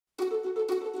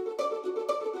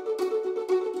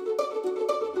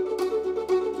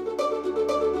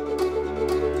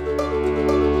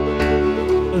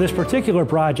This particular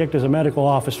project is a medical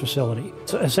office facility.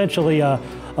 It's essentially a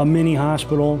mini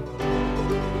hospital.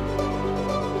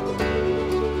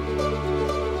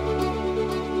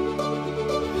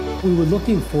 We were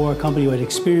looking for a company who had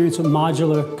experience with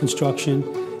modular construction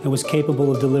and was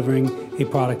capable of delivering a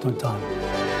product on time.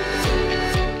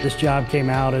 This job came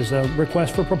out as a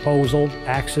request for proposal.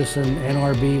 Axis and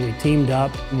NRB, we teamed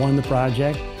up and won the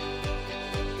project.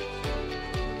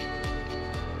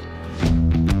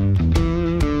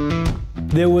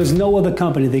 There was no other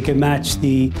company that could match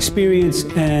the experience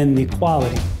and the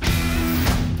quality.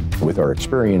 With our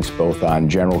experience both on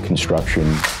general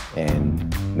construction and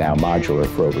now modular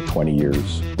for over 20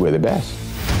 years, we're the best.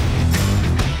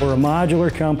 We're a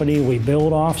modular company. We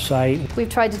build off-site. We've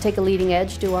tried to take a leading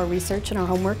edge, do our research and our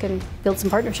homework, and build some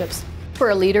partnerships. We're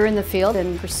a leader in the field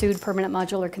and pursued permanent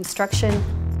modular construction.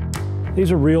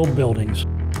 These are real buildings.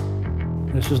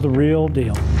 This is the real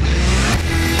deal.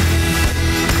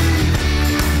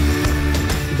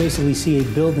 You basically see a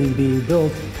building being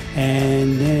built,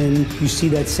 and then you see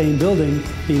that same building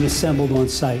being assembled on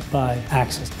site by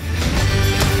Axis.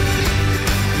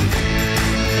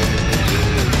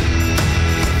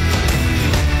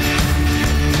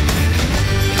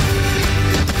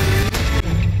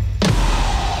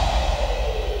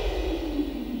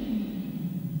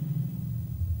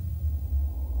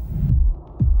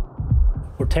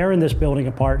 We're tearing this building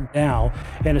apart now,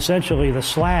 and essentially the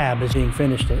slab is being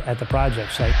finished at the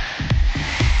project site.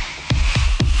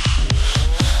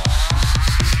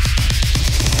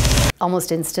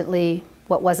 Almost instantly,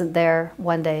 what wasn't there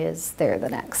one day is there the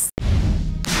next.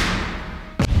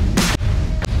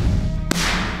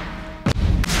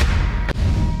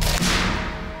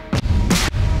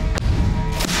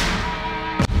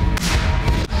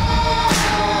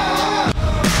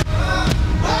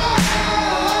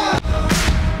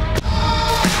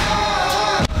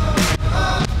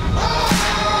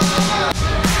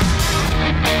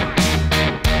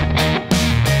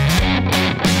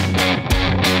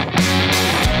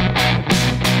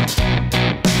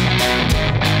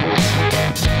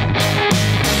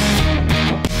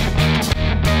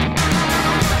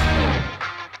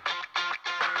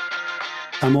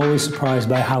 I'm always surprised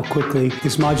by how quickly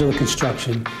this modular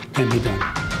construction can be done.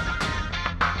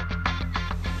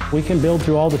 We can build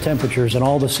through all the temperatures and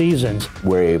all the seasons.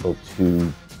 We're able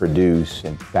to produce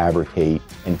and fabricate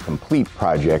and complete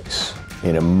projects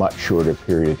in a much shorter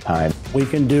period of time. We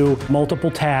can do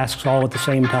multiple tasks all at the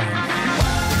same time.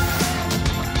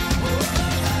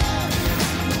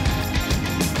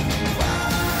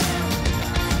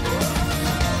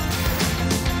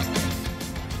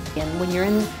 And when you're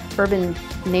in urban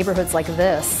neighborhoods like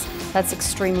this, that's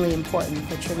extremely important,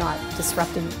 that you're not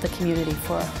disrupting the community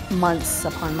for months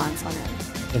upon months on end.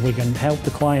 If we can help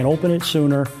the client open it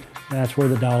sooner, that's where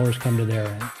the dollars come to their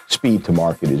end. Speed to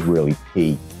market is really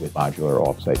key with modular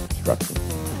off-site construction.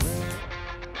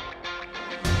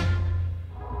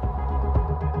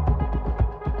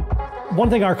 One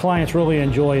thing our clients really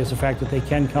enjoy is the fact that they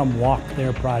can come walk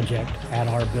their project at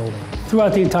our building.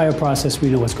 Throughout the entire process, we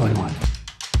know what's going on.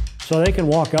 So they can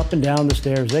walk up and down the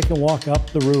stairs, they can walk up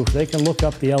the roof, they can look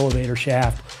up the elevator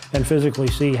shaft and physically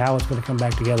see how it's going to come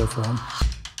back together for them.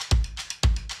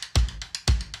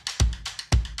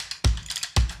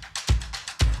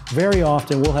 Very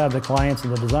often we'll have the clients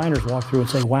and the designers walk through and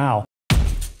say, wow.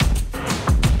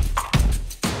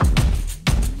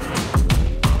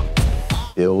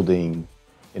 Building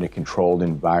in a controlled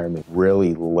environment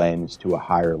really lends to a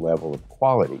higher level of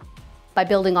quality. By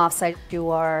building off-site, you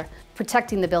are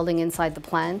protecting the building inside the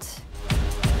plant.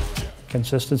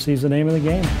 Consistency is the name of the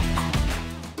game.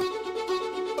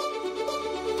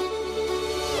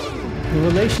 The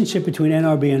relationship between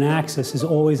NRB and Axis is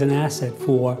always an asset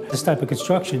for this type of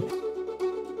construction.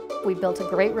 We built a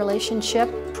great relationship,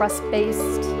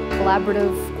 trust-based,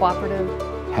 collaborative, cooperative.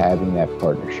 Having that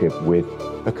partnership with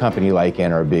a company like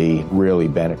NRB really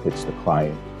benefits the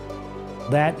client.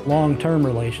 That long-term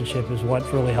relationship is what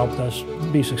really helped us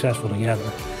be successful together.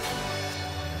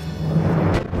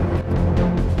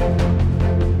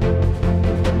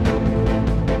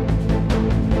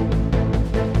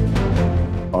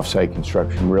 Off-site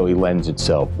construction really lends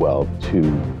itself well to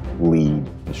lead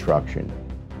construction.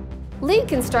 Lean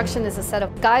construction is a set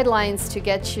of guidelines to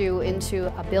get you into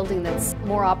a building that's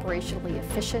more operationally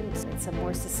efficient. It's a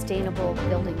more sustainable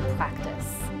building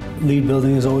practice. Lead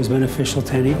building is always beneficial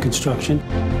to any construction.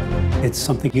 It's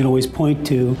something you can always point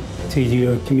to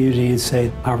your community and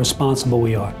say how responsible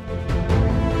we are.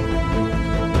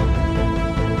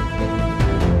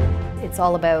 It's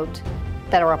all about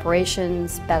better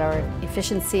operations, better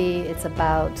efficiency. It's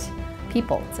about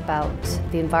people. It's about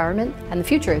the environment and the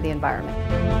future of the environment.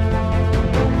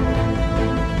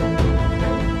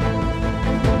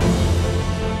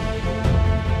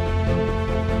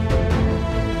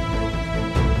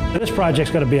 This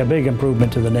project's going to be a big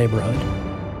improvement to the neighborhood.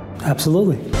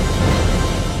 Absolutely.